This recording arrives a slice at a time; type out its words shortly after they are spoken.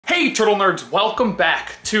Hey turtle nerds, welcome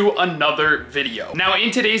back to another video. Now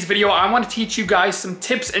in today's video, I want to teach you guys some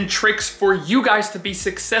tips and tricks for you guys to be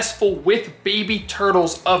successful with baby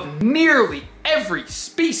turtles of nearly every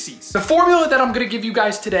species. The formula that I'm gonna give you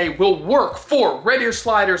guys today will work for red ear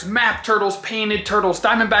sliders, map turtles, painted turtles,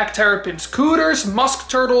 diamondback terrapins, cooters, musk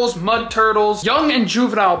turtles, mud turtles, young and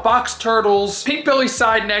juvenile box turtles, pink belly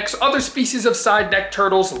side necks, other species of side neck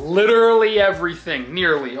turtles, literally everything,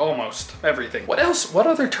 nearly, almost everything. What else? What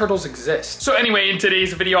other turtles exist? So anyway, in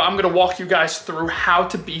today's video, I'm gonna walk you guys through how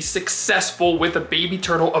to be successful with a baby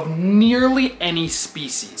turtle of nearly any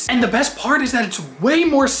species. And the best part is that it's way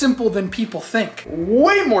more simple than people think.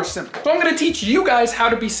 Way more simple. So I'm gonna teach you guys how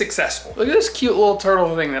to be successful. Look at this cute little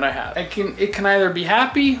turtle thing that I have. It can either be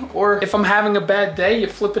happy, or if I'm having a bad day, you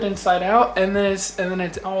flip it inside out and then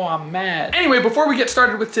it's oh, I'm mad. Anyway, before we get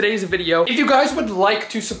started with today's video, if you guys would like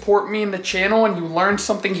to support me in the channel and you learned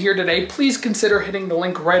something here today, please consider hitting the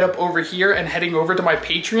link right up over here and heading over to my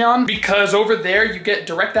Patreon, because over there you get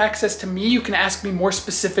direct access to me. You can ask me more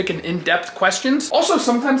specific and in-depth questions. Also,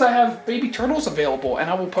 sometimes I have baby turtles available and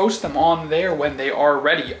I will post them on there when they are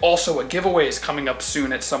ready. Also, a giveaway is coming up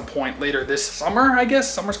soon at some point later this summer, I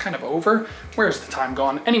guess. Summer's kind of over. Where's the time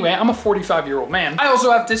gone? Anyway, I'm a 45-year-old man. I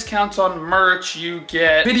also have discounts on merch. You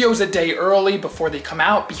get videos a day early before they come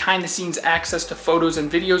out, behind the scenes access to photos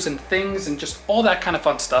and videos and things, and just all that kind of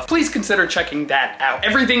fun stuff. Please consider checking that out.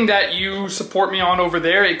 Everything that you support me on over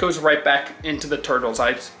there, it goes right back into the turtles.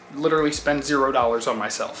 I literally spend $0 on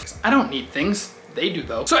myself. I don't need things. They do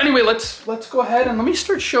though. So anyway, let's go ahead and let me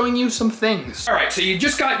start showing you some things. All right, so you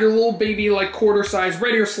just got your little baby, like quarter size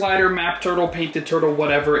red ear slider, map turtle, painted turtle,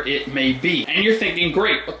 whatever it may be. And you're thinking,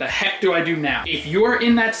 great, what the heck do I do now? If you're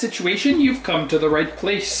in that situation, you've come to the right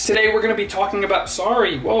place. Today we're gonna be talking about,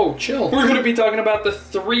 whoa, chill. We're gonna be talking about the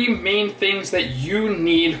 3 main things that you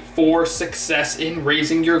need for success in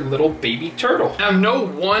raising your little baby turtle. Now, no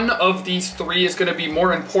one of these 3 is gonna be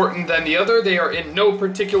more important than the other. They are in no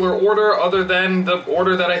particular order other than the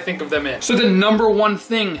order that I think of them in. So the number 1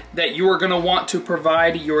 thing that you are gonna want to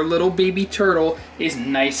provide your little baby turtle is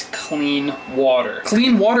nice, clean water.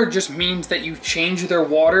 Clean water just means that you change their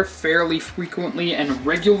water fairly frequently and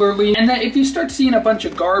regularly, and that if you start seeing a bunch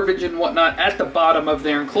of garbage and whatnot at the bottom of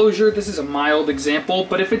their enclosure, this is a mild example,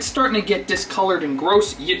 but if it's starting to get discolored and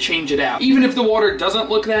gross, you change it out. Even if the water doesn't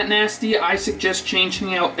look that nasty, I suggest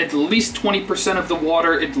changing out at least 20% of the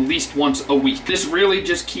water at least once a week. This really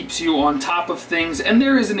just keeps you on top of things, and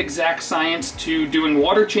there is an exact science to doing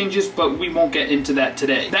water changes, but we won't get into that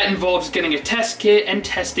today. That involves getting a test kit and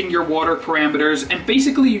testing your water parameters, and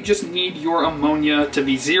basically you just need your ammonia to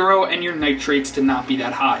be 0 and your nitrates to not be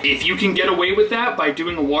that high. If you can get away with that by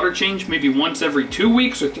doing a water change maybe once every 2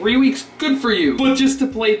 weeks or 3 weeks, good for you. But just to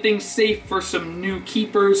play things safe for some new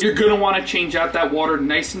keepers, you're gonna wanna change out that water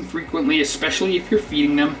nice and frequently, especially if you're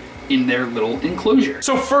feeding them in their little enclosure.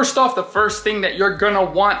 So first off, the first thing that you're gonna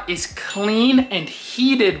want is clean and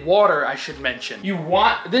heated water, I should mention. You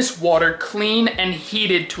want this water clean and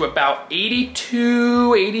heated to about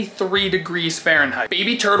 82, 83 degrees Fahrenheit.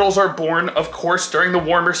 Baby turtles are born, of course, during the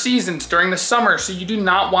warmer seasons, during the summer, so you do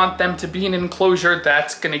not want them to be in an enclosure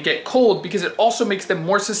that's gonna get cold, because it also makes them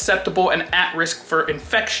more susceptible and at risk for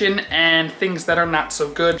infection and things that are not so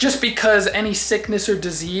good. Just because any sickness or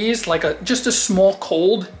disease, like just a small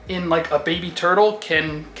cold in like a baby turtle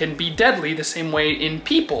can be deadly the same way in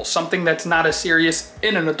people. Something that's not as serious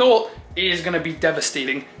in an adult is gonna be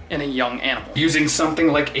devastating in a young animal. Using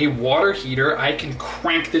something like a water heater, I can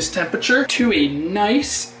crank this temperature to a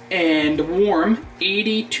nice and warm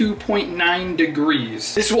 82.9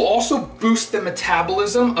 degrees. This will also boost the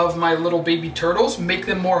metabolism of my little baby turtles, make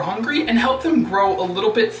them more hungry, and help them grow a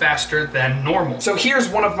little bit faster than normal. So here's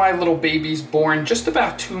one of my little babies born just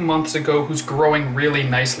about 2 months ago, who's growing really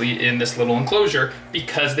nicely in this little enclosure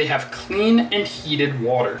because they have clean and heated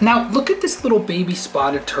water. Now look at this little baby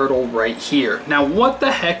spotted turtle right here. Now what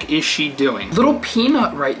the heck is she doing? Little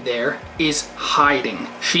Peanut right there is hiding.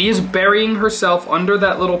 She is burying herself under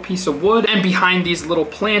that little piece of wood and behind these little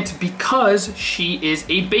plants because she is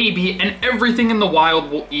a baby, and everything in the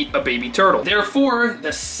wild will eat a baby turtle. Therefore,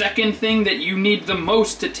 the second thing that you need the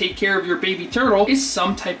most to take care of your baby turtle is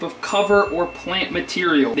some type of cover or plant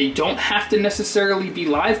material. They don't have to necessarily be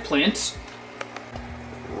live plants.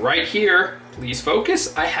 Right here please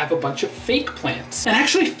focus, I have a bunch of fake plants. And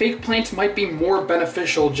actually fake plants might be more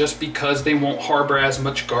beneficial just because they won't harbor as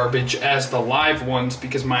much garbage as the live ones,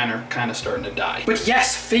 because mine are kind of starting to die. But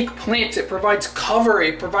yes, fake plants, it provides cover,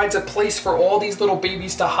 it provides a place for all these little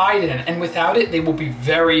babies to hide in, and without it, they will be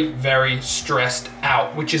very, very stressed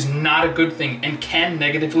out, which is not a good thing and can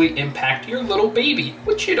negatively impact your little baby,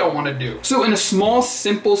 which you don't want to do. So in a small,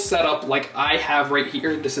 simple setup like I have right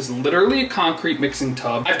here, this is literally a concrete mixing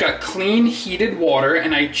tub. I've got clean, heated water,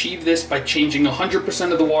 and I achieve this by changing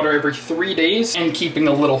 100% of the water every 3 days and keeping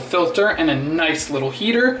a little filter and a nice little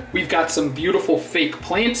heater. We've got some beautiful fake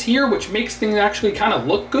plants here, which makes things actually kind of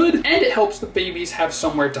look good, and it helps the babies have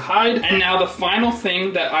somewhere to hide. And now the final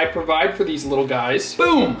thing that I provide for these little guys,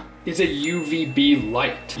 boom, is a UVB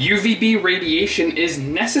light. UVB radiation is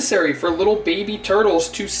necessary for little baby turtles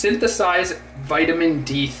to synthesize vitamin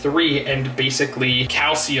D3 and basically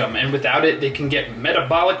calcium, and without it they can get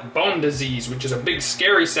metabolic bone disease, which is a big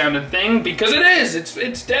scary sounding thing, because it is,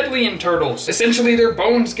 it's deadly in turtles. Essentially their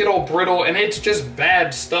bones get all brittle and it's just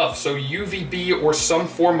bad stuff. So UVB or some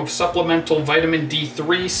form of supplemental vitamin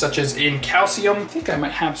D3 such as in calcium, I think I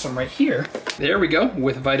might have some right here, there we go,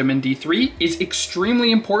 with vitamin D3 is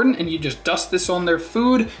extremely important, and you just dust this on their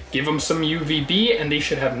food, give them some UVB, and they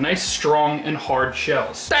should have nice, strong, and hard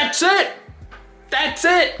shells. That's it! That's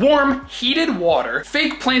it! Warm, heated water,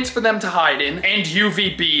 fake plants for them to hide in, and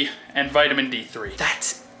UVB and vitamin D3.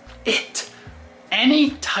 That's it.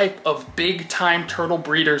 Any type of big time turtle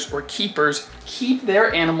breeders or keepers keep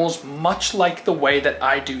their animals much like the way that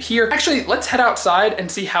I do here. Actually, let's head outside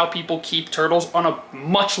and see how people keep turtles on a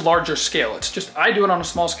much larger scale. It's just, I do it on a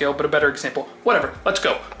small scale, but a better example. Whatever, let's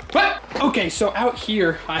go. What? Okay, so out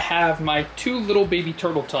here I have my 2 little baby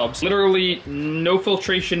turtle tubs. Literally no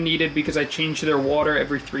filtration needed because I change their water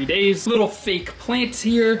every 3 days. Little fake plants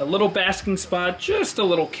here, a little basking spot, just a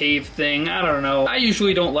little cave thing. I don't know. I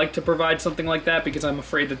usually don't like to provide something like that because I'm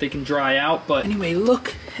afraid that they can dry out. But anyway,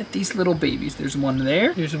 look at these little babies. There's one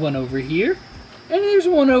there, there's one over here, and there's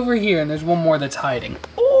one over here, and there's one more that's hiding.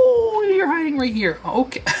 Oh, you're hiding right here.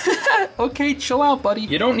 Okay. Okay, chill out, buddy.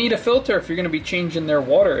 You don't need a filter if you're gonna be changing their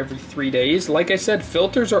water every 3 days. Like I said,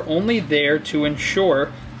 filters are only there to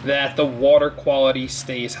ensure that the water quality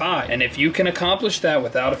stays high. And if you can accomplish that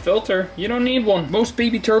without a filter, you don't need one. Most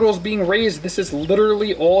baby turtles being raised, this is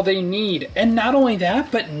literally all they need. And not only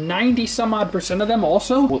that, but 90 some odd % of them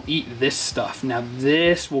also will eat this stuff. Now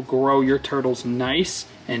this will grow your turtles nice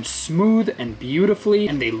and smooth and beautifully,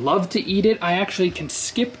 and they love to eat it. I actually can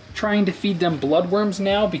skip trying to feed them bloodworms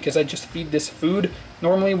now because I just feed this food.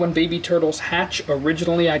 Normally when baby turtles hatch,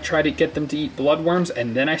 originally I try to get them to eat bloodworms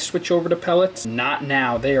and then I switch over to pellets. Not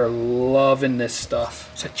now, they are loving this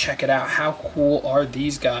stuff. So check it out, how cool are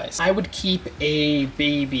these guys? I would keep a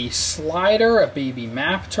baby slider, a baby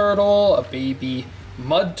map turtle, a baby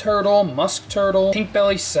mud turtle, musk turtle, pink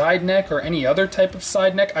belly side neck, or any other type of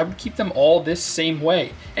side neck. I would keep them all this same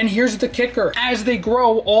way. And here's the kicker. As they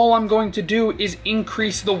grow, all I'm going to do is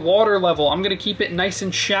increase the water level. I'm gonna keep it nice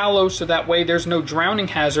and shallow so that way there's no drowning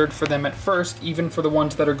hazard for them at first, even for the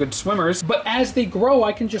ones that are good swimmers. But as they grow,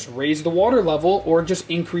 I can just raise the water level or just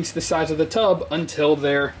increase the size of the tub until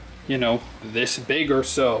they're, you know, this big or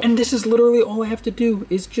so. And this is literally all I have to do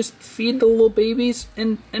is just feed the little babies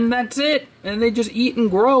and that's it. And they just eat and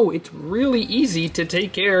grow. It's really easy to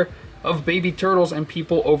take care of baby turtles, and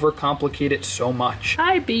people overcomplicate it so much.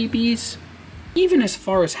 Hi, babies. Even as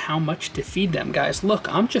far as how much to feed them, guys,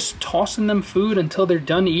 look, I'm just tossing them food until they're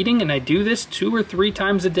done eating, and I do this 2 or 3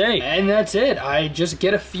 times a day. And that's it. I just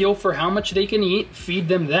get a feel for how much they can eat, feed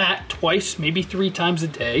them that twice, maybe 3 times a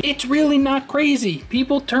day. It's really not crazy.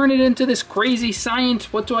 People turn it into this crazy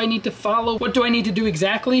science. What do I need to follow? What do I need to do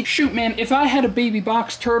exactly? Shoot, man, if I had a baby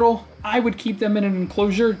box turtle, I would keep them in an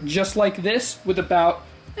enclosure just like this with about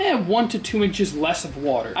 1 to 2 inches less of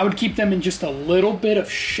water. I would keep them in just a little bit of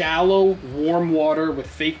shallow, warm water with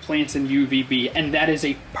fake plants and UVB, and that is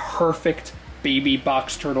a perfect baby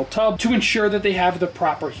box turtle tub to ensure that they have the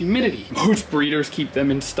proper humidity. Most breeders keep them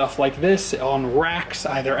in stuff like this on racks,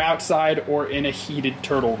 either outside or in a heated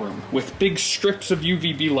turtle room with big strips of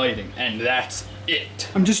UVB lighting, and that's it.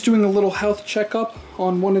 I'm just doing a little health checkup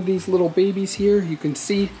on one of these little babies here. You can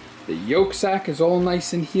see the yolk sac is all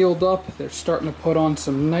nice and healed up. They're starting to put on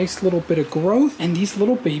some nice little bit of growth, and these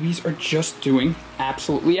little babies are just doing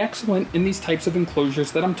absolutely excellent in these types of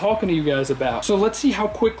enclosures that I'm talking to you guys about. So let's see how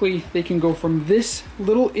quickly they can go from this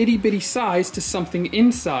little itty bitty size to something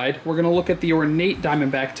inside. We're gonna look at the ornate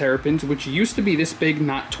diamondback terrapins, which used to be this big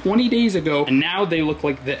not 20 days ago, and now they look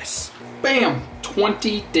like this. Bam!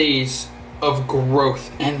 20 days of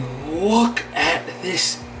growth, and look at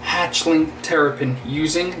this hatchling terrapin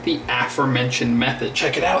using the aforementioned method.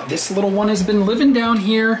 Check it out, this little one has been living down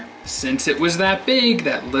here since it was that big,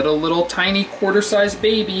 that little tiny quarter-sized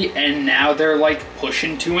baby, and now they're like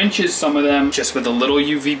pushing 2 inches, some of them, just with a little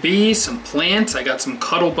UVB, some plants. I got some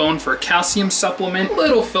Cuddle Bone for a calcium supplement,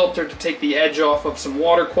 little filter to take the edge off of some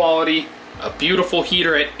water quality, a beautiful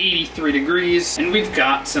heater at 83 degrees, and we've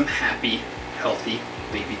got some happy, healthy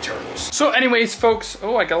baby turtles. So anyways, folks,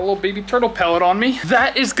 oh, I got a little baby turtle pellet on me.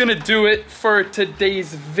 That is gonna do it for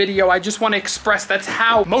today's video. I just wanna express that's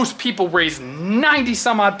how most people raise 90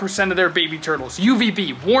 some odd % of their baby turtles.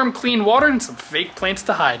 UVB, warm, clean water, and some fake plants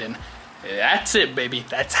to hide in. That's it, baby.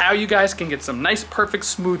 That's how you guys can get some nice, perfect,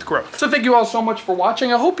 smooth growth. So thank you all so much for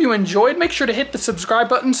watching. I hope you enjoyed. Make sure to hit the subscribe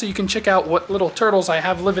button so you can check out what little turtles I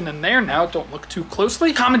have living in there now. Don't look too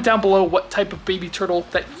closely. Comment down below what type of baby turtle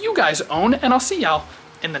that you guys own, and I'll see y'all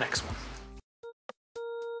in the next one.